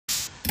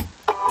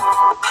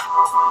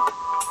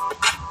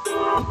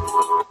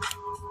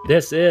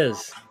This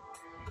is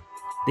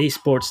The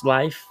Sports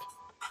Life.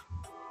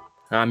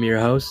 I'm your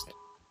host,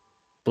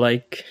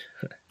 Blake.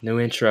 New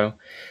intro.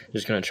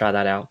 Just going to try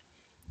that out.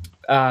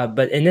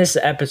 But in this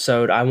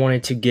episode, I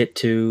wanted to get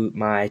to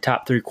my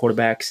top 3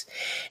 quarterbacks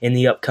in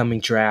the upcoming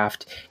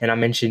draft, and I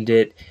mentioned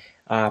it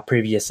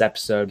previous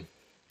episode.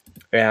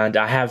 And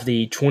I have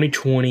the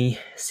 2020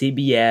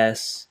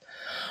 CBS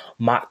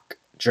mock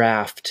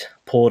draft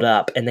pulled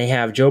up, and they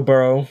have Joe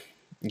Burrow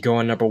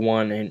going number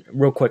 1. And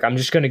real quick, I'm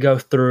just going to go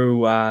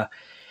through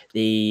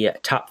the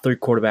top 3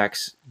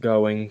 quarterbacks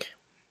going.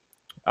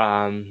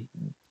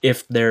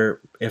 If there's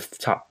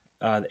 3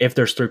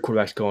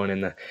 quarterbacks going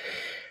in the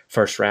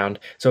first round.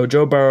 So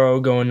Joe Burrow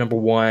going number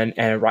 1,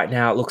 and right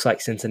now it looks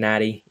like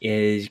Cincinnati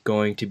is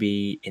going to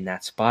be in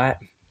that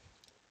spot.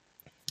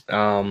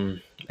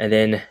 And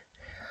then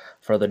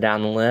further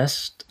down the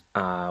list,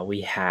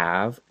 we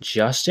have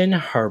Justin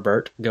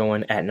Herbert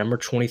going at number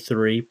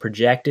 23,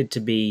 projected to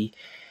be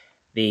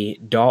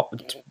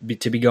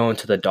going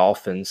to the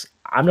Dolphins.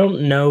 I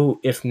don't know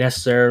if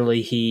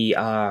necessarily he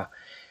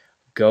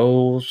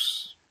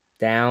goes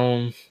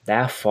down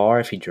that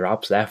far, if he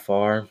drops that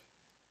far.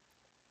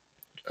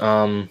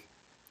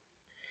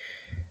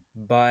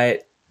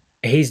 But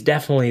he's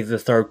definitely the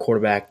 3rd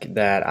quarterback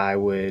that I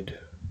would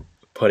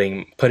put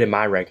in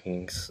my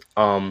rankings.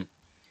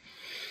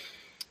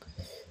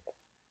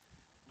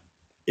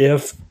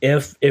 If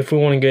we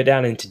want to get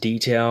down into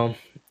detail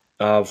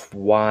of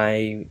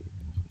why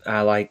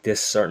I like this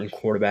certain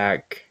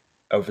quarterback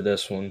over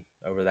this one,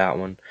 over that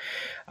one,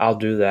 I'll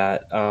do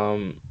that.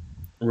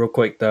 Real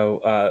quick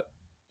though,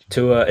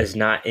 Tua is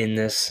not in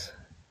this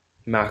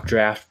mock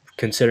draft,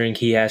 considering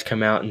he has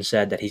come out and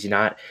said that he's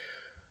not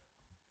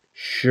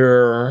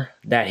sure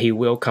that he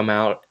will come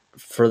out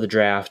for the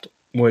draft,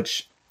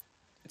 which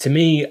to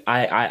me,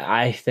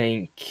 I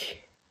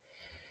think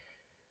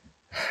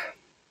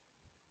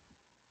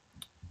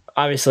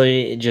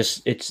obviously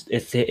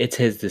it's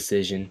his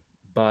decision.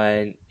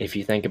 But if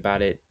you think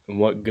about it,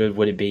 what good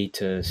would it be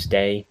to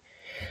stay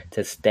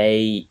at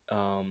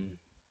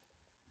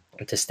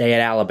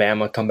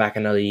Alabama, come back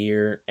another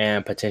year,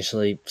 and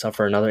potentially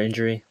suffer another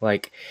injury?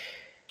 Like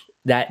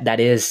that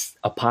is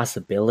a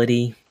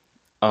possibility.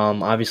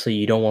 Obviously,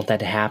 you don't want that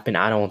to happen.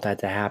 I don't want that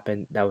to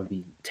happen. That would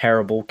be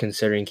terrible,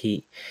 considering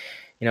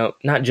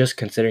not just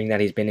considering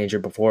that he's been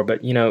injured before,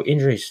 but,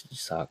 injuries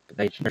suck.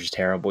 They're just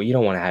terrible. You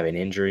don't want to have an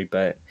injury,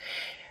 but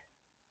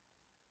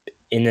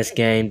in this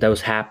game,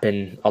 those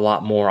happen a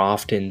lot more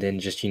often than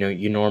just,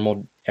 your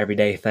normal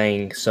everyday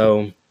thing.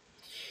 So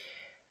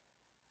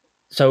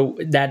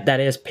that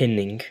is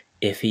pending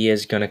if he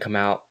is going to come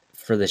out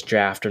for this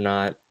draft or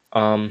not.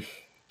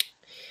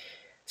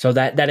 So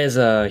that is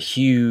a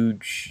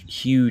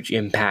huge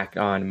impact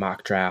on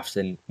mock drafts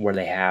and where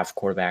they have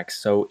quarterbacks.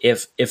 So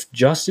if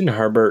Justin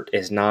Herbert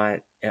is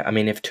not,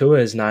 if Tua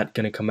is not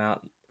going to come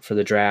out for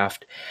the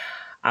draft,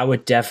 I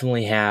would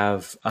definitely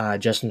have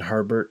Justin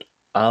Herbert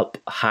up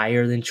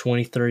higher than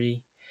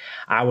 23.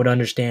 I would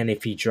understand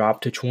if he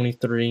dropped to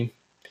 23.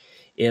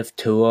 If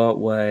Tua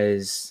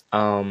was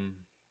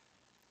going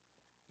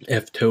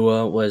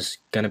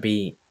to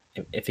be,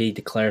 if he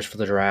declares for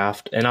the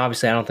draft, and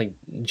obviously I don't think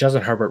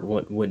Justin Herbert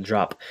would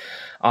drop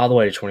all the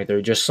way to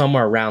 23, just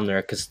somewhere around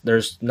there, because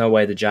there's no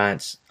way the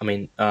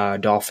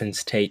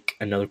Dolphins take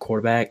another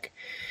quarterback,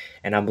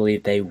 and I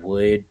believe they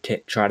would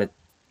try to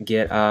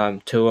get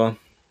Tua.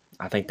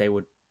 I think they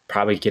would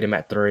probably get him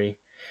at 3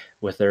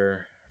 with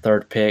their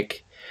 3rd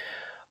pick,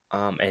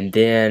 and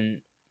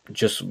then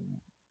just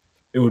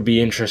it would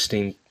be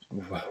interesting.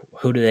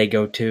 Who do they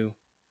go to?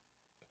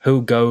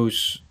 Who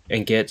goes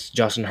and gets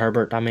Justin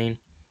Herbert?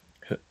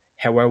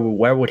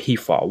 Where would he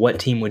fall? What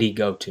team would he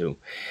go to?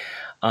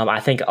 I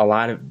think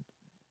a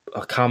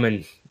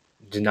common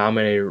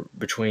denominator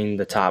between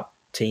the top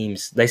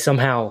teams, they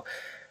somehow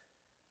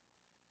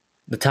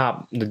the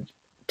top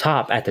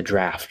at the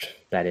draft,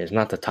 that is,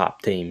 not the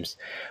top teams,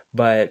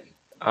 but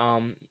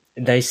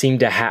they seem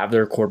to have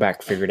their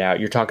quarterback figured out.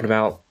 You're talking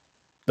about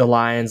the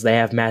Lions, they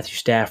have Matthew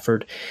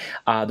Stafford.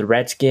 The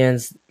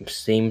Redskins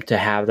seem to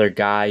have their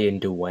guy in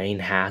Dwayne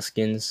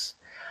Haskins.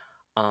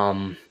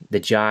 The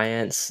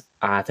Giants,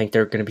 I think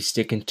they're going to be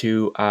sticking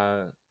to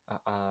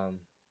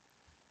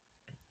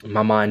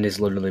my mind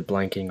is literally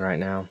blanking right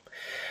now.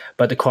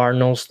 But the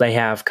Cardinals, they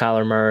have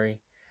Kyler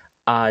Murray.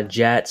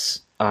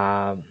 Jets,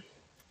 Sam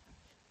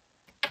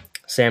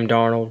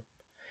Darnold.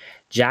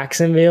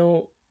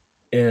 Jacksonville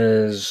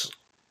is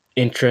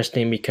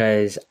interesting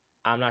because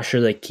I'm not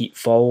sure they keep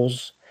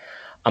Foles.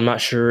 I'm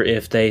not sure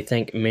if they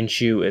think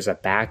Minshew is a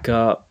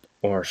backup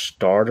or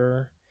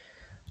starter.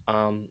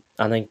 I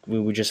think we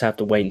would just have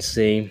to wait and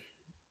see.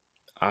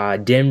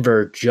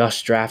 Denver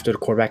just drafted a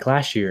quarterback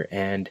last year,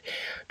 and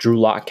Drew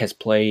Lock has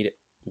played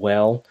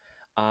well.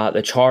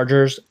 The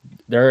Chargers,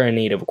 they're in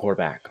need of a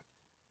quarterback.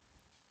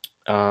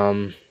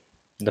 The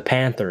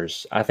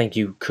Panthers, I think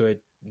you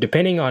could,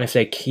 depending on if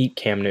they keep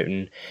Cam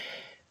Newton,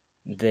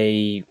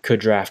 they could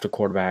draft a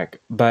quarterback.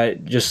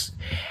 But just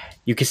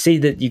you can see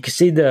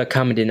the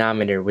common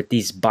denominator with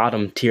these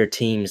bottom tier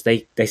teams.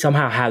 They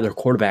somehow have their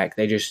quarterback.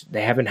 They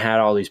haven't had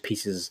all these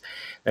pieces.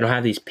 They don't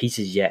have these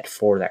pieces yet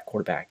for that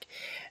quarterback.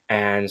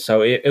 And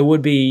so it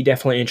would be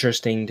definitely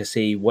interesting to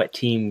see what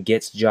team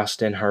gets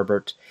Justin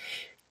Herbert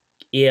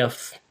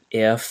if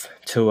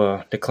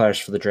Tua declares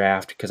for the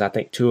draft, because I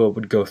think Tua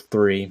would go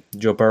 3,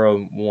 Joe Burrow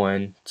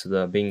 1 to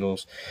the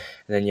Bengals,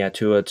 and then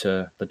Tua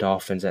to the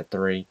Dolphins at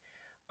 3.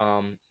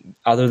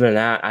 Other than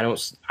that, I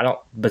don't.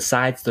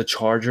 Besides the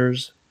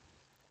Chargers,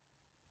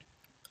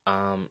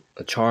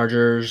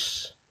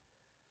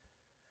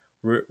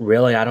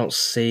 really, I don't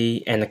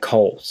see, and the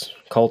Colts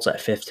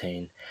at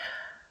 15.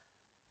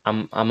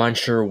 I'm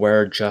unsure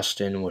where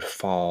Justin would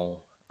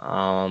fall.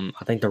 I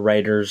think the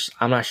Raiders.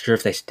 I'm not sure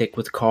if they stick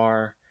with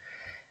Carr.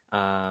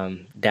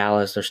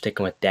 Dallas, they're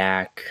sticking with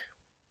Dak.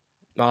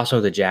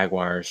 Also, the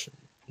Jaguars.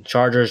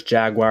 Chargers,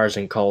 Jaguars,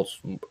 and Colts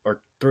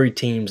are 3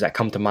 teams that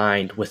come to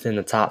mind within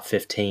the top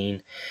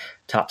 15,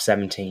 top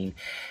 17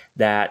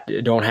 that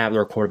don't have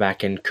their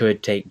quarterback and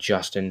could take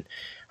Justin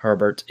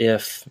Herbert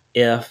if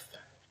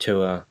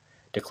Tua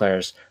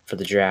declares for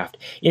the draft.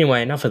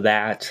 Anyway, enough of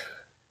that.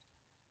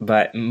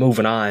 But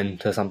moving on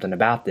to something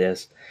about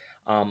this,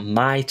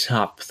 my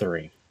top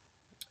 3.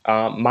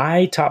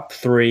 My top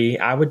 3,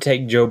 I would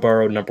take Joe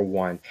Burrow number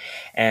 1,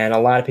 and a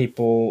lot of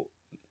people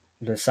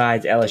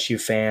besides LSU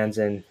fans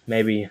and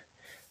maybe a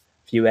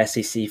few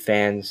SEC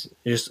fans,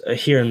 just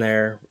here and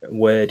there,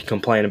 would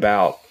complain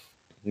about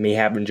me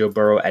having Joe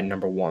Burrow at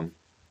number 1.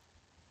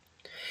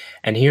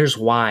 And here's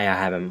why I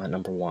have him at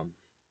number 1.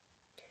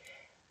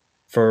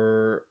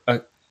 For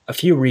a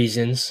few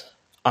reasons.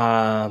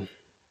 There's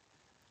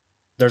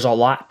a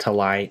lot to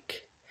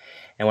like.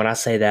 And when I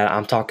say that,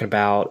 I'm talking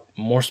about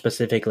more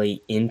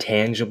specifically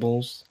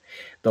intangibles,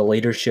 the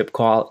leadership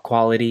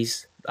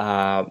qualities,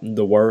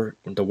 the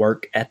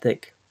work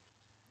ethic.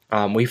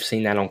 We've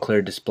seen that on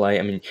clear display.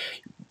 I mean,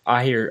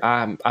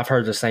 I've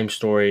heard the same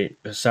story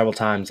several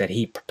times that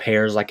he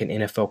prepares like an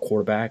NFL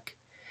quarterback.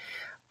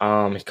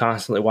 He's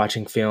constantly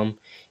watching film.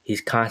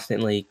 He's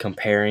constantly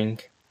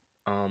comparing.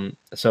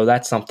 So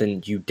that's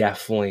something you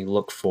definitely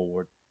look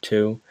forward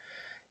to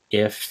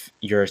if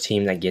you're a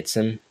team that gets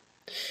him.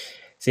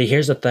 See,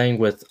 here's the thing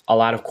with a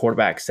lot of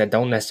quarterbacks that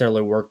don't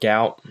necessarily work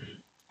out.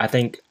 I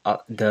think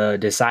the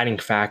deciding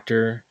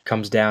factor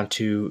comes down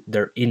to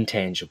their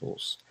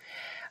intangibles,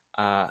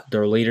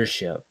 their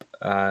leadership,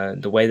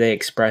 the way they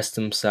express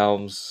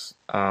themselves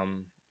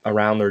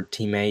around their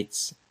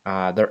teammates,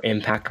 their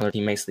impact on their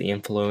teammates, the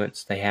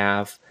influence they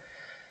have.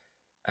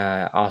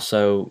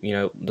 Also,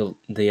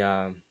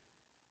 the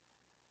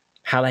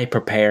how they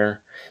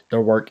prepare,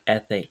 their work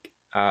ethic,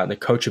 the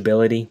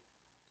coachability.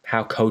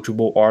 How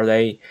coachable are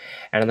they?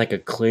 And I think a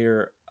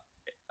clear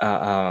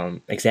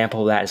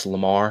example of that is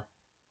Lamar.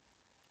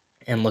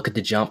 And look at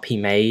the jump he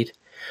made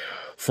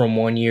from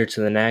one year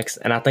to the next.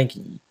 And I think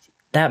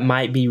that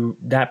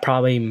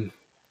probably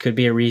could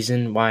be a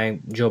reason why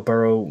Joe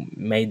Burrow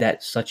made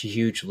that such a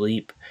huge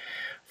leap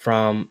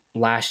from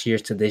last year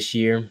to this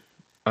year.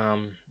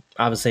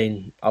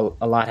 Obviously, a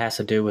lot has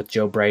to do with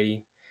Joe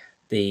Brady,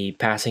 the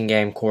passing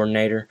game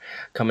coordinator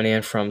coming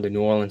in from the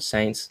New Orleans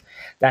Saints.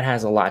 That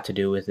has a lot to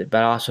do with it.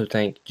 But I also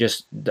think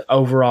just the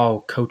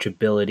overall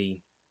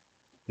coachability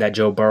that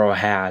Joe Burrow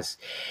has,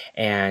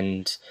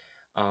 and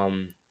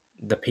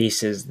the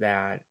pieces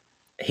that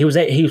he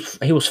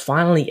was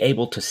finally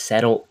able to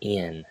settle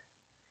in.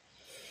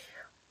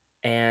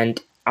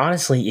 And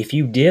honestly, if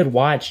you did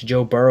watch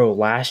Joe Burrow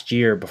last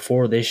year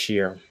before this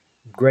year,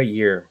 great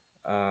year,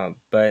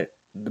 but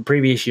the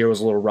previous year was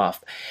a little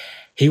rough.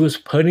 He was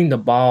putting the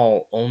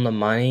ball on the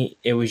money.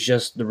 It was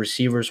just the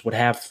receivers would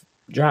have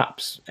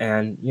drops,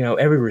 and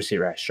every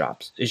receiver has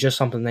drops. It's just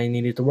something they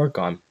needed to work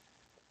on.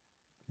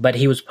 But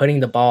he was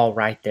putting the ball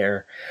right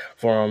there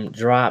for him.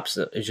 Drops,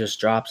 it's just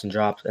drops and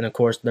drops. And of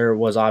course, there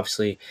was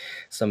obviously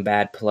some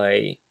bad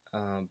play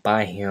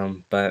by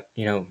him. But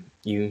you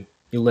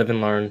live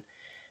and learn,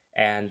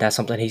 and that's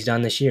something he's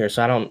done this year.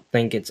 So I don't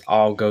think it's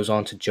all goes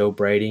on to Joe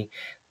Brady,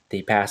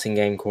 the passing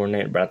game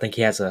coordinator, but I think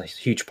he has a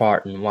huge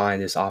part in why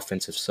this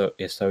offense is so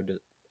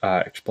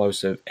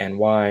explosive, and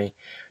why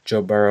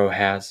Joe Burrow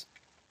has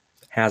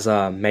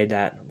made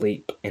that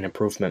leap in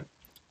improvement.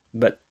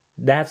 But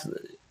that's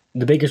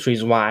the biggest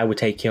reason why I would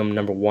take him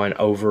number 1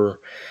 over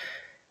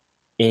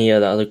any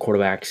of the other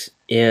quarterbacks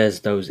is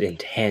those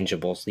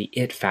intangibles, the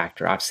it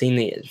factor. I've seen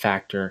the it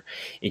factor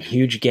in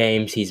huge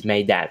games. He's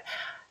made that.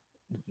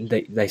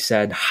 They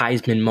said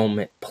Heisman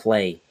moment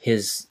play.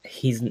 He's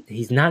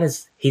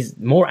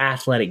more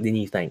athletic than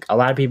you think. A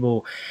lot of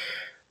people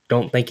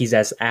don't think he's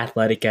as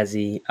athletic as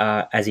he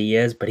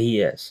is, but he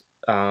is.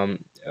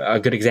 A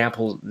good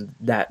example,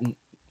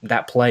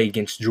 that play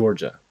against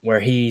Georgia,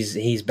 where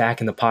he's back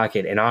in the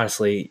pocket and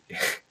honestly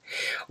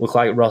looked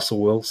like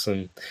Russell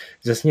Wilson,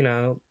 just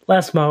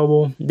less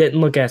mobile, didn't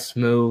look as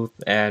smooth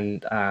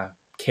and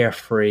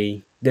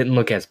carefree, didn't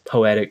look as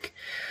poetic.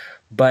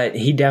 But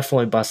he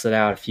definitely busted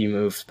out a few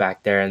moves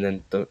back there and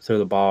then threw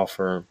the ball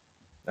for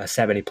a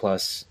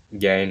 70-plus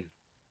gain.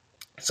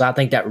 So I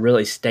think that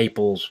really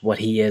staples what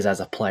he is as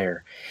a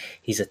player.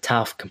 He's a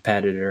tough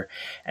competitor,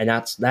 and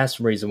that's the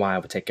reason why I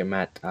would take him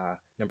at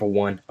number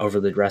one over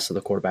the rest of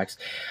the quarterbacks.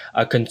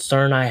 A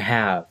concern I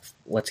have.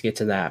 Let's get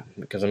to that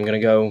because I'm gonna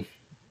go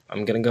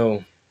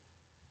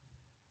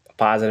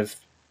positive,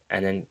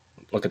 and then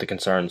look at the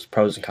concerns,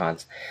 pros and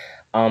cons.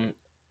 Um,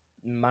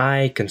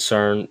 my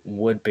concern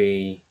would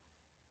be,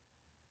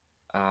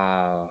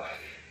 uh,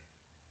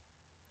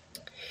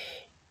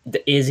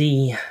 is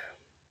he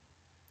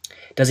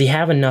does he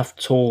have enough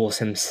tools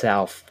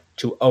himself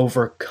to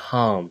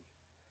overcome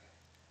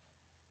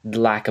the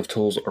lack of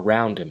tools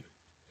around him?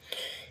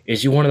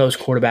 Is he one of those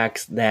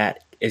quarterbacks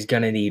that is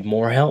going to need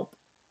more help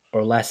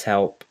or less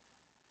help?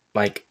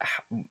 Like,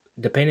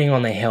 depending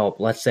on the help,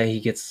 let's say he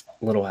gets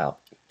little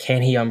help.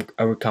 Can he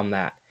overcome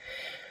that?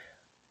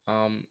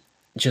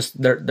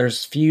 Just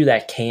there's few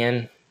that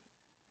can.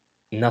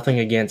 Nothing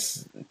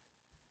against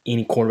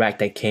any quarterback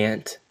that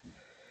can't,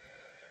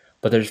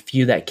 but there's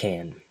few that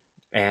can,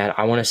 and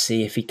I want to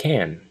see if he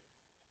can.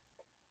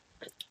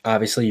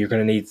 Obviously, you're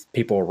going to need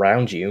people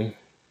around you,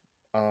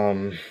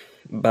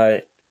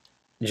 but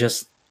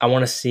just I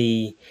want to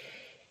see,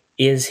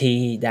 is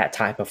he that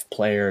type of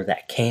player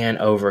that can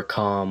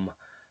overcome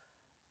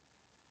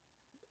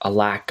a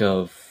lack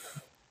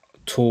of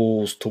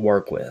tools to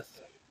work with?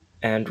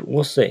 And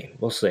we'll see.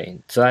 We'll see.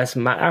 So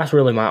that's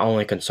really my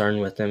only concern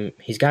with him.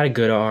 He's got a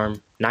good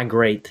arm, not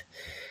great,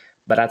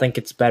 but I think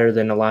it's better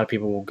than a lot of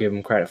people will give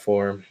him credit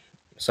for.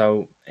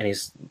 So, and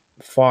he's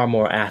far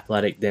more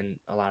athletic than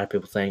a lot of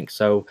people think.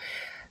 So,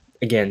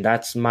 again,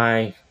 that's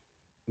my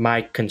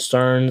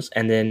concerns,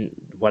 and then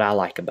what I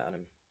like about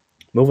him.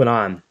 Moving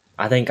on,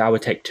 I think I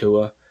would take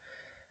Tua.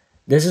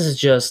 This is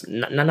just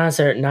not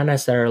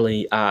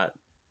necessarily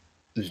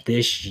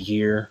this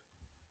year.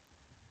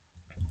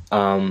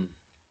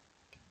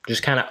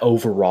 Just kind of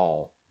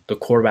overall, the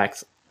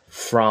quarterbacks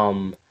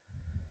from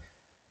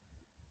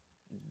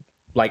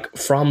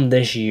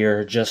this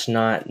year, just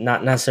not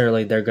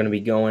necessarily they're going to be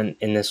going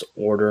in this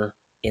order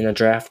in the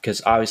draft,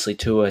 because obviously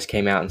Tua has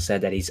came out and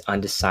said that he's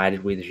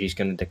undecided whether he's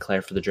going to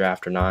declare for the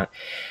draft or not.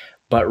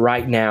 But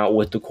right now,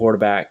 with the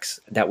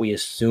quarterbacks that we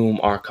assume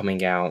are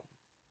coming out,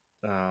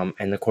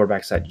 and the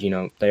quarterbacks that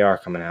they are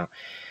coming out,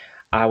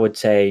 I would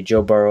say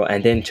Joe Burrow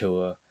and then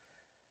Tua.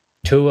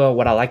 Tua,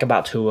 what I like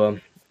about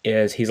Tua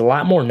is he's a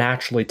lot more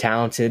naturally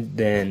talented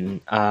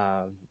than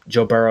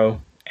Joe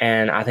Burrow,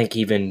 and I think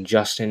even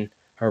Justin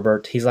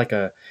Herbert. He's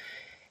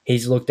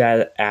looked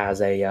at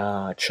as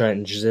a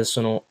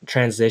transitional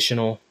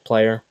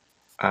player,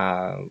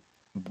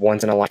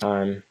 once in a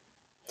lifetime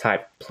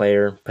type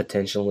player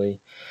potentially.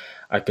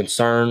 A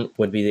concern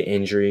would be the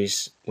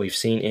injuries. We've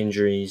seen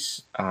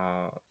injuries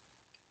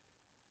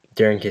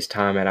during his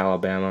time at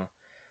Alabama,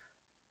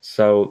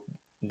 so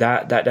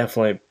that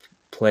definitely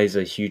plays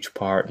a huge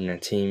part in a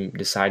team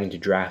deciding to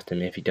draft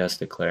him if he does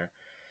declare,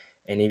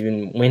 and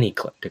even when he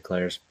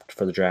declares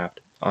for the draft.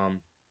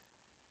 I'm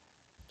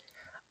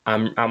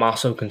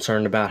also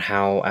concerned about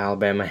how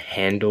Alabama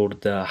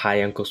handled the high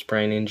ankle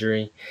sprain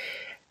injury,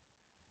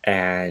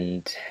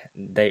 and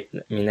they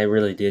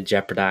really did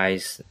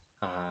jeopardize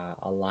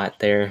a lot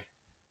there.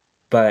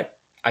 But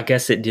I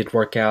guess it did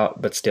work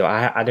out. But still,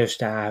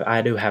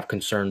 I do have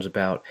concerns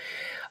about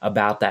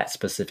that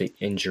specific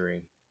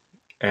injury,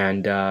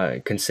 and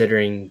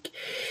considering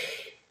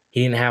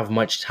he didn't have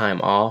much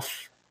time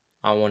off,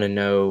 I want to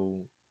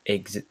know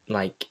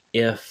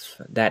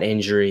if that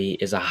injury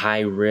is a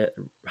high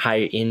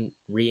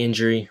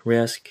re-injury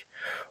risk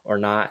or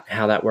not,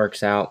 how that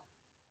works out.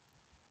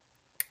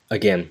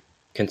 Again,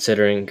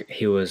 considering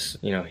he was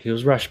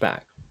rushed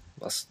back.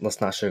 Let's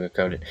not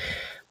sugarcoat it.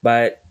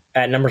 But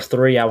at number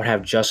 3, I would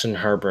have Justin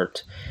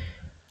Herbert.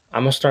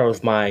 I'm gonna start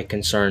with my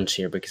concerns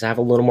here because I have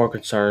a little more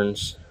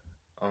concerns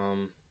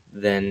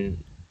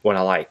than what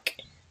I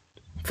like.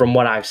 From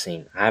what I've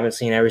seen, I haven't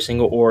seen every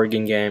single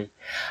Oregon game.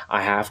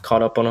 I have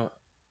caught up on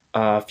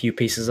a few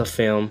pieces of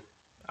film.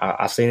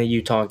 I've seen the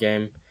Utah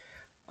game.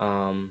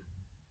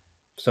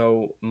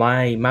 So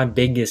my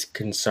biggest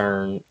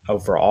concern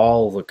over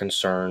all the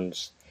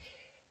concerns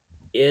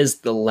is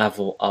the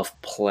level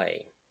of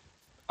play.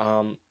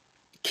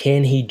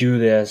 Can he do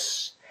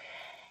this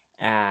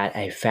at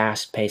a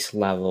fast-paced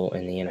level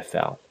in the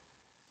NFL?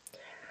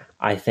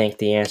 I think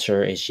the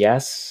answer is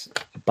yes,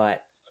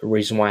 but the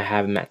reason why I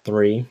have him at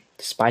 3,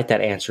 despite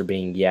that answer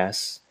being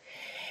yes,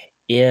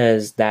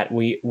 is that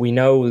we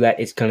know that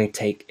it's going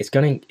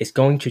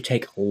to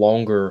take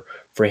longer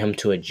for him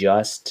to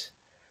adjust.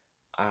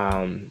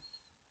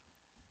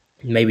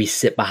 Maybe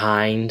sit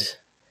behind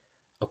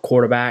a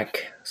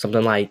quarterback,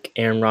 something like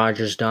Aaron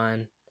Rodgers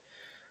done,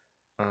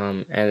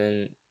 and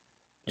then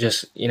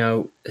just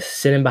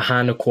sitting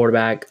behind a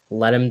quarterback,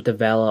 let him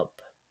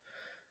develop.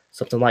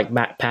 Something like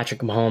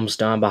Patrick Mahomes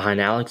done behind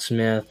Alex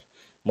Smith.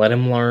 Let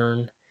him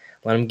learn.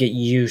 Let him get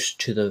used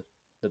to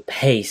the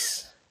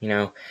pace.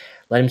 Let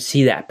him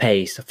see that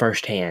pace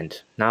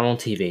firsthand, not on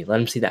TV. Let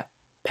him see that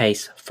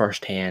pace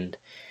firsthand,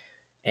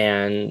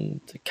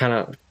 and kind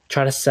of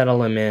try to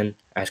settle him in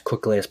as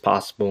quickly as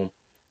possible.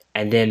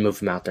 and then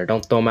move him out there.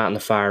 Don't throw him out in the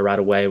fire right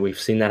away. We've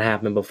seen that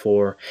happen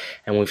before,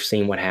 and we've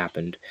seen what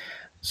happened.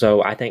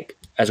 So I think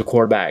as a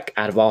quarterback,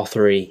 out of all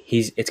three,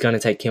 it's going to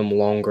take him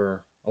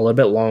longer, a little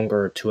bit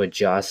longer to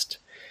adjust.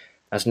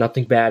 That's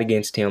nothing bad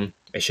against him.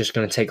 It's just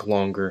going to take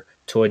longer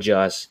to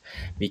adjust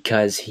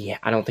because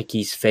I don't think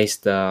he's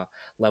faced the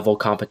level of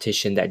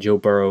competition that Joe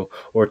Burrow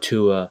or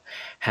Tua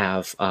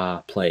have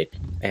played.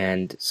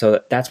 And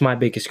so that's my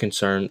biggest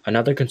concern.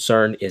 Another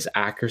concern is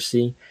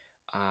accuracy.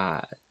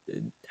 Uh,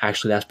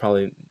 Actually, that's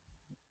probably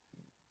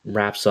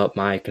wraps up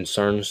my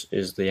concerns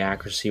is the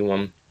accuracy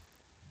one.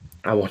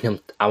 I want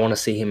to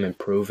see him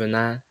improve in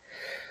that.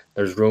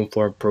 There's room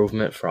for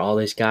improvement for all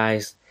these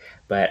guys,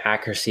 but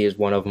accuracy is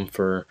one of them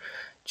for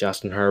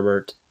Justin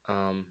Herbert.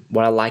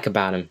 What I like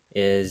about him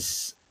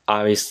is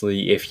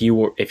obviously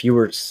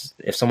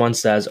if someone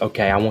says,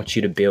 okay, I want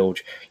you to build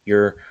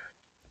your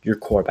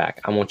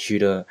quarterback,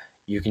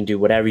 you can do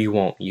whatever you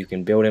want. You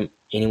can build him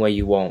any way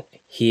you want.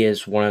 He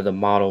is one of the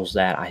models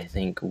that I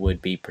think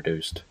would be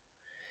produced.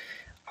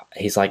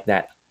 He's like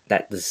the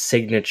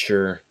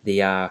signature,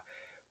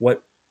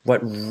 what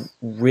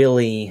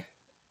really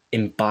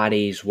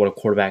embodies what a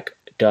quarterback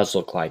does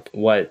look like,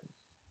 what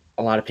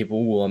a lot of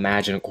people will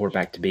imagine a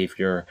quarterback to be if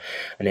you're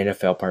an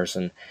NFL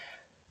person.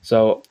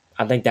 So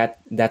I think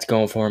that's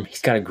going for him.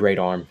 He's got a great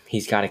arm.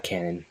 He's got a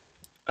cannon.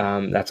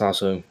 That's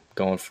also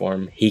going for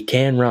him. He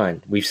can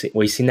run. We've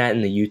seen that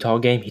in the Utah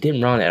game. He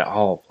didn't run at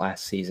all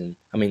last season.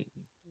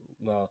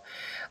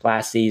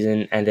 Last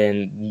season and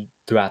then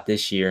throughout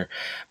this year.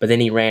 But then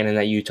he ran in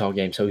that Utah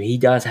game. So he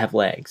does have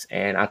legs.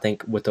 And I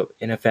think with the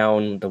NFL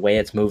and the way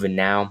it's moving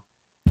now,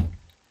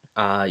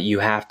 you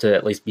have to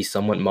at least be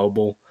somewhat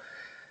mobile.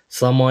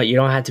 You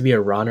don't have to be a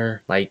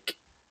runner.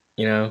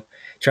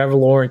 Trevor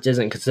Lawrence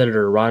isn't considered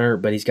a runner,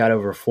 but he's got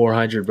over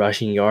 400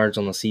 rushing yards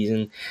on the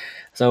season.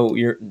 So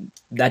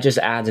that just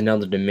adds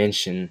another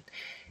dimension,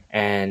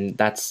 and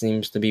that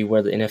seems to be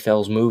where the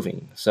NFL is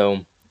moving.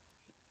 So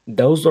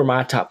those are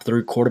my top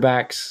three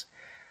quarterbacks.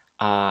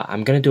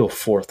 I'm going to do a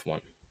fourth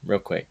one real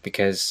quick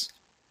because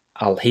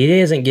he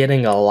isn't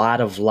getting a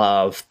lot of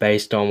love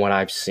based on what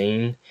I've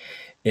seen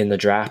in the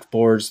draft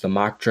boards, the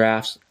mock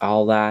drafts,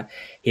 all that.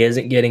 He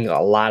isn't getting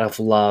a lot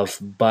of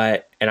love,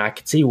 and I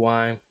could see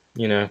why,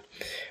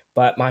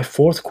 But my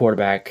fourth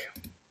quarterback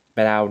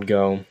that I would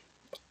go,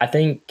 I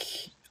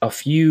think a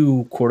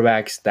few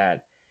quarterbacks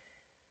that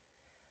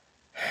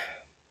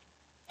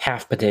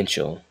have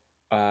potential.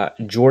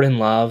 Jordan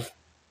Love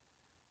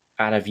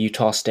out of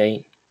Utah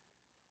State.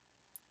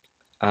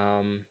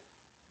 Tyler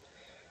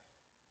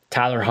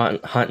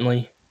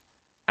Huntley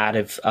out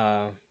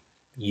of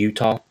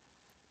Utah.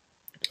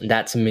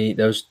 That to me,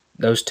 those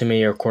to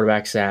me are two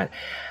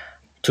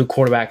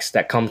quarterbacks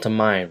that come to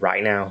mind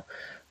right now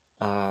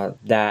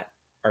that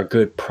are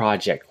good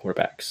project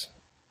quarterbacks,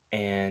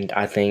 and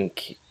I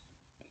think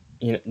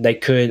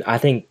I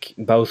think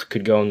both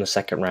could go in the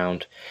second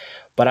round.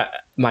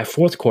 But my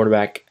fourth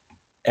quarterback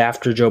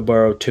after Joe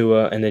Burrow,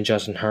 Tua, and then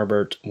Justin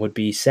Herbert would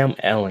be Sam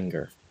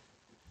Ehlinger.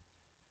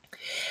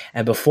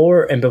 And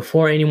before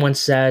anyone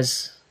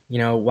says,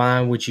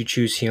 why would you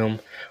choose him?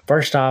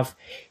 First off,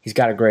 he's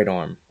got a great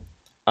arm.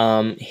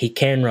 He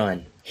can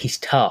run. He's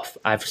tough.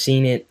 I've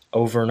seen it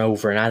over and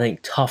over, and I think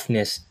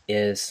toughness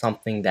is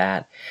something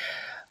that,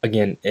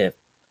 again,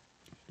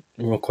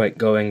 real quick,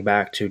 going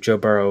back to Joe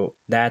Burrow,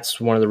 that's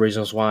one of the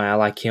reasons why I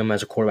like him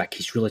as a quarterback.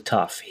 He's really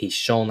tough. He's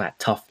shown that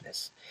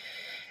toughness.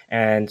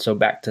 And so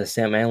back to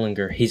Sam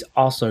Ehlinger, he's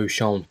also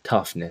shown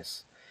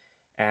toughness.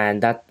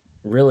 And that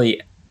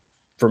really,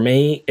 for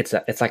me, it's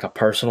like a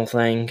personal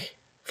thing.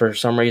 For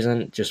some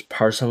reason, just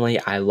personally,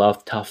 I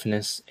love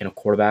toughness in a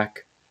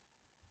quarterback.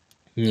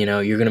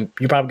 You're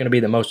probably gonna be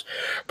the most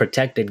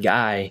protected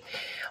guy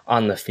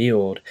on the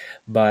field,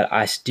 but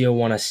I still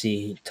want to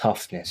see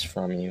toughness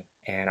from you,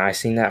 and I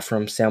seen that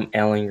from Sam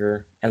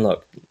Ehlinger. And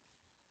look,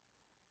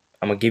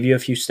 I'm gonna give you a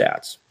few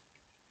stats.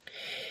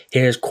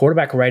 His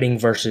quarterback rating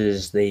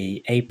versus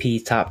the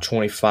AP top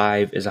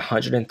 25 is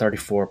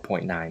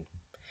 134.9.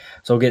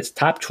 So against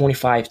top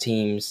 25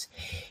 teams,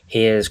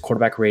 his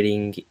quarterback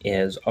rating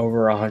is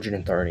over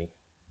 130.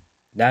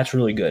 That's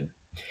really good.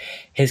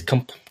 His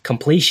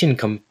completion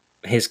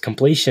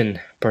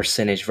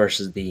percentage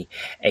versus the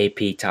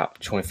AP top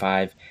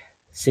 25,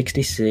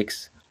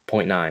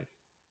 66.9.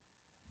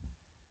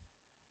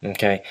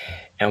 Okay,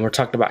 and we're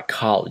talking about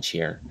college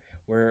here.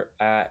 Where,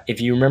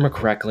 if you remember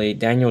correctly,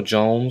 Daniel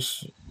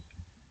Jones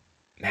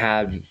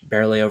had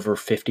barely over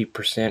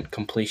 50%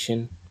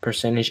 completion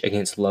percentage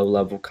against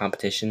low-level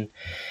competition,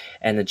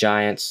 and the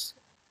Giants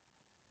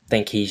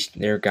think he's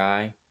their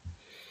guy.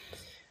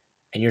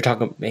 And you're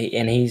talking,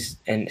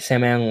 and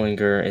Sam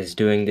Ehlinger is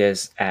doing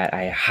this at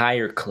a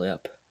higher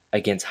clip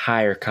against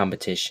higher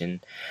competition.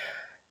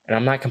 And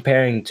I'm not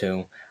comparing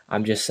to.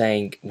 I'm just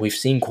saying we've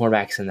seen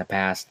quarterbacks in the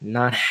past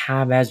not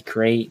have as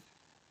great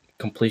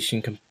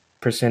completion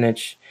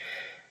percentage,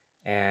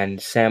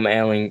 and Sam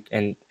Ehlinger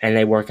and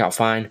they work out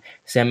fine.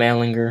 Sam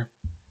Ehlinger,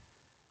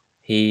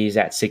 he's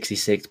at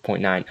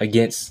 66.9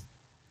 against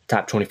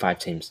top 25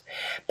 teams.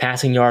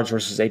 Passing yards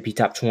versus AP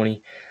top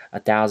 20.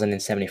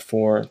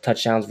 1,074.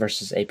 Touchdowns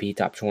versus AP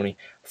top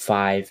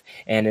 25.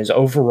 And his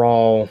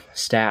overall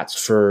stats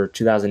for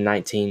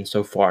 2019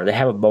 so far, they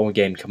have a bowl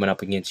game coming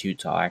up against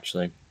Utah,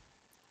 actually.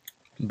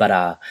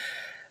 But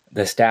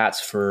the stats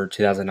for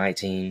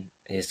 2019,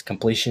 his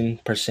completion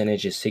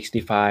percentage is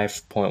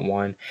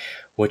 65.1,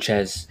 which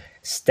has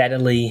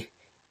steadily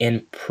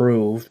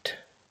improved,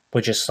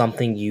 which is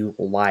something you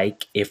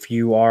like. If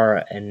you are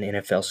an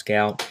NFL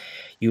scout,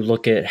 you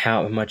look at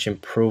how much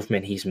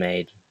improvement he's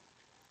made,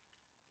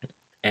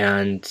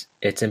 and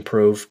it's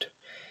improved.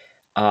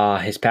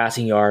 His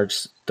passing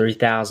yards,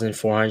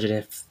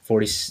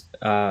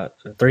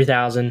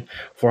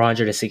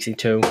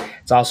 3,462.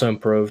 It's also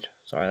improved.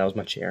 Sorry, that was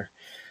my chair.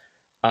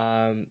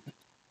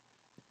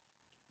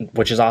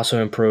 Which is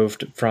also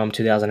improved from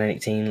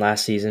 2018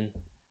 last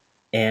season.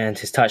 And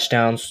his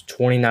touchdowns,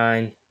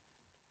 29,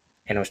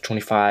 and it was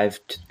 25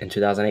 in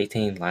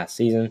 2018 last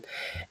season.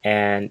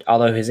 And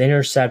although his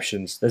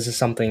interceptions, this is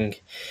something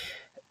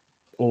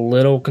a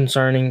little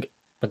concerning,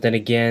 but then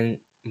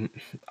again,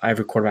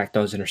 every quarterback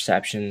throws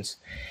interceptions.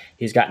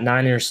 He's got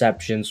 9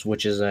 interceptions,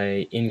 which is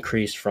a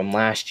increase from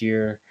last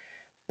year.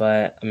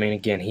 But I mean,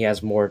 again, he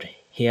has more.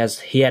 He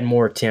had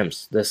more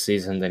attempts this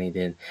season than he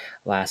did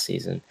last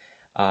season.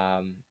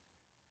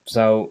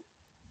 So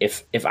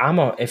if I'm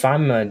a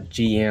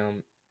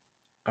GM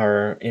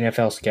or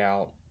NFL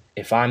scout,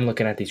 if I'm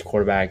looking at these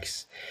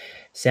quarterbacks,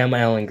 Sam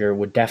Ehlinger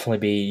would definitely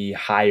be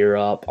higher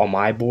up on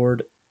my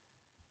board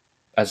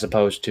as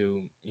opposed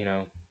to,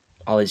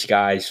 all these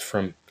guys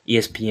from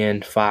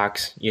ESPN,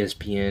 Fox,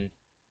 ESPN.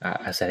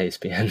 I said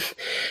ESPN,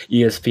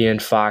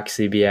 ESPN, Fox,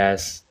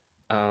 CBS.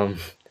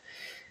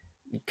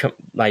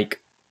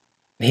 Like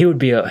he would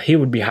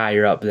be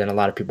higher up than a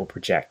lot of people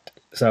project.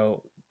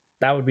 So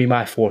that would be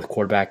my fourth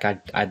quarterback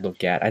I'd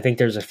look at. I think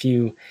there's a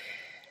few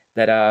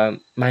that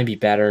might be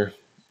better,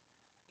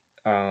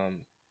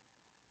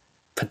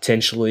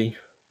 potentially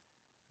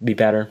be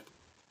better.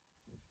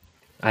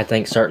 I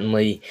think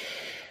certainly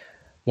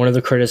one of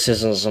the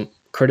criticism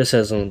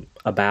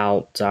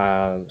about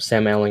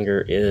Sam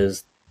Ehlinger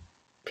is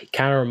he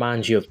kind of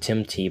reminds you of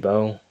Tim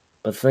Tebow.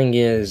 But the thing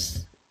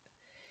is,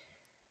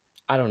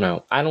 I don't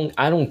know. I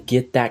don't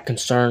get that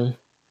concern.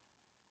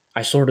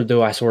 I sort of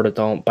do, I sort of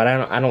don't, but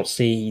I don't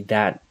see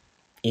that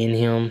in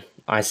him.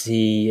 I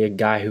see a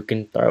guy who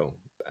can throw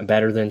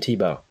better than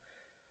Tebow.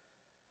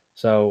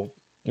 So,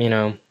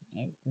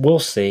 we'll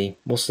see.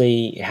 We'll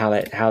see how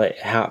it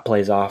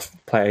plays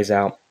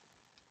out.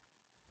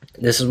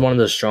 This is one of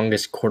the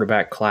strongest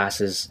quarterback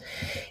classes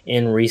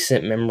in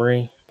recent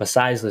memory.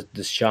 Besides the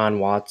Deshaun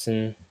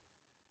Watson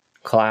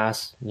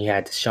class, you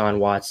had Deshaun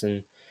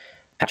Watson,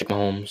 Patrick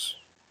Mahomes,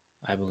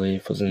 I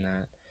believe, was in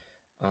that.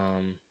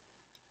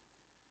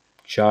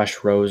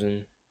 Josh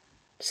Rosen,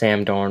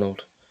 Sam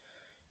Darnold.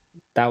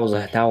 That was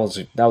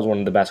one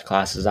of the best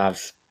classes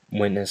I've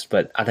witnessed.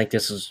 But I think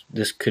this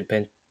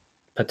could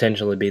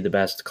potentially be the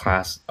best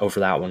class over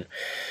that one.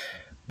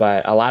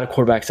 But a lot of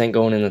quarterbacks ain't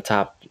going in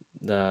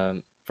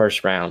the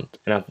first round,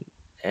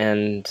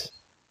 and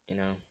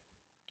I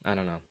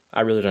don't know.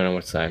 I really don't know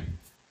what to say.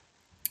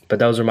 But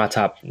those are my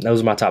top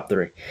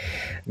 3: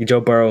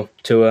 Joe Burrow,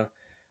 Tua,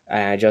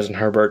 Justin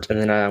Herbert,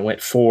 and then I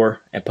went 4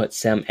 and put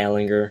Sam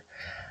Ehlinger.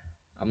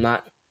 I'm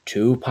not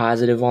too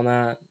positive on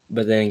that,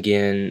 but then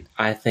again,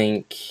 I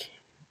think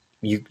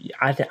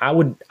I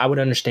would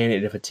understand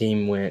it if a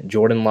team went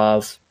Jordan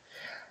Love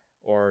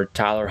or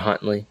Tyler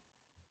Huntley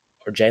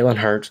or Jalen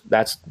Hurts.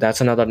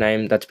 That's another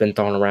name that's been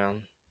thrown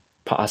around,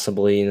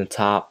 possibly in the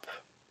top.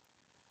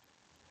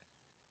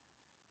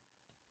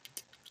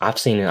 I've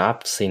seen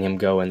him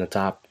go in the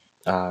top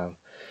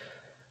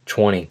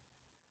 20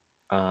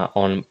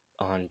 on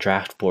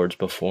draft boards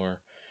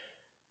before.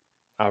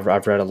 I've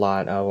read a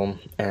lot of them,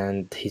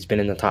 and he's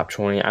been in the top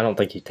 20. I don't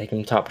think he'd take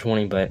him top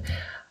 20, but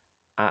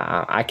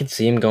I could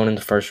see him going in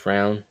the first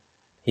round.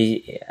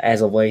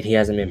 As of late, he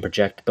hasn't been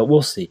projected, but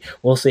we'll see.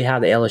 We'll see how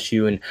the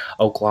LSU and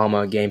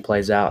Oklahoma game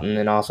plays out, and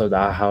then also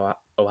the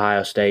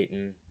Ohio State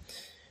and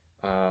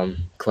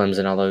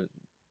Clemson. Although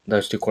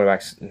those two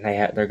quarterbacks,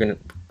 they're going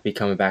to be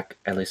coming back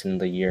at least in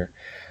the year.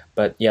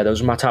 But yeah,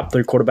 those are my top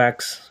 3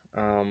 quarterbacks.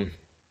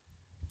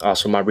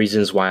 Also, my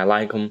reasons why I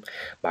like him,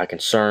 my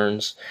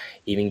concerns.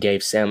 Even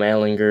gave Sam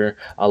Ehlinger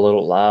a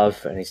little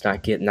love, and he's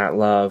not getting that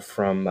love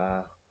from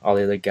all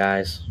the other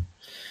guys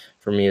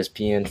from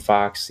ESPN,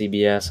 Fox,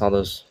 CBS, all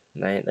those.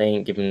 They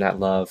ain't giving that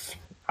love.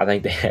 I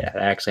think they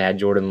actually had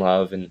Jordan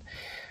Love and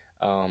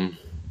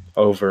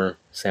over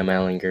Sam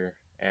Ehlinger,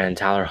 and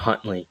Tyler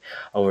Huntley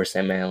over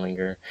Sam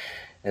Ehlinger,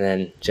 and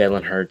then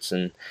Jalen Hurts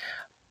and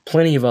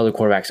plenty of other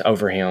quarterbacks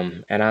over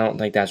him. And I don't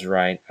think that's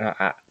right.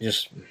 I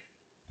just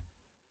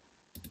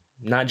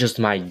not just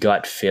my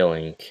gut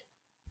feeling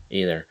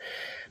either,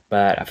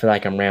 but I feel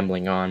like I'm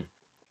rambling on.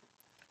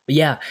 But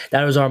yeah,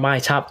 those are my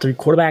top 3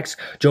 quarterbacks: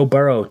 Joe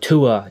Burrow,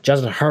 Tua,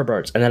 Justin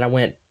Herbert, and then I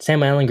went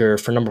Sam Ehlinger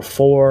for number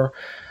 4.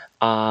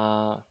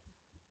 Yeah,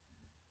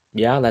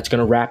 that's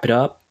gonna wrap it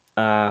up.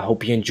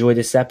 Hope you enjoyed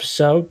this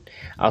episode.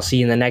 I'll see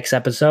you in the next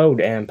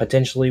episode, and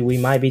potentially we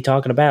might be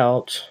talking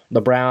about the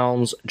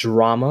Browns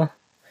drama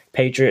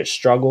Patriots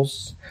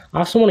struggles. I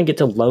also want to get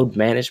to load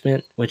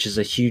management, which is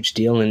a huge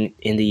deal in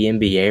the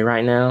NBA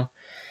right now.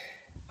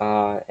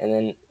 And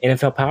then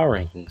NFL power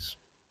rankings.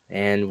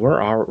 And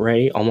we're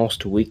already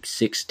almost to week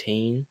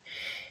 16.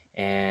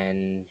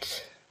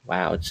 And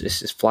wow, it's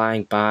just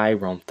flying by.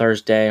 We're on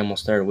Thursday,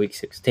 almost there to week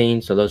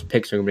 16. So those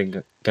picks are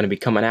going to be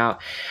coming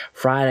out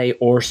Friday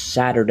or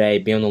Saturday.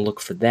 Be on the look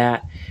for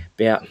that.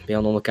 Be on the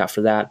lookout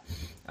for that.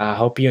 I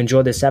hope you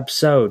enjoyed this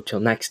episode. Till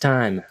next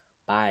time,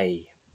 bye.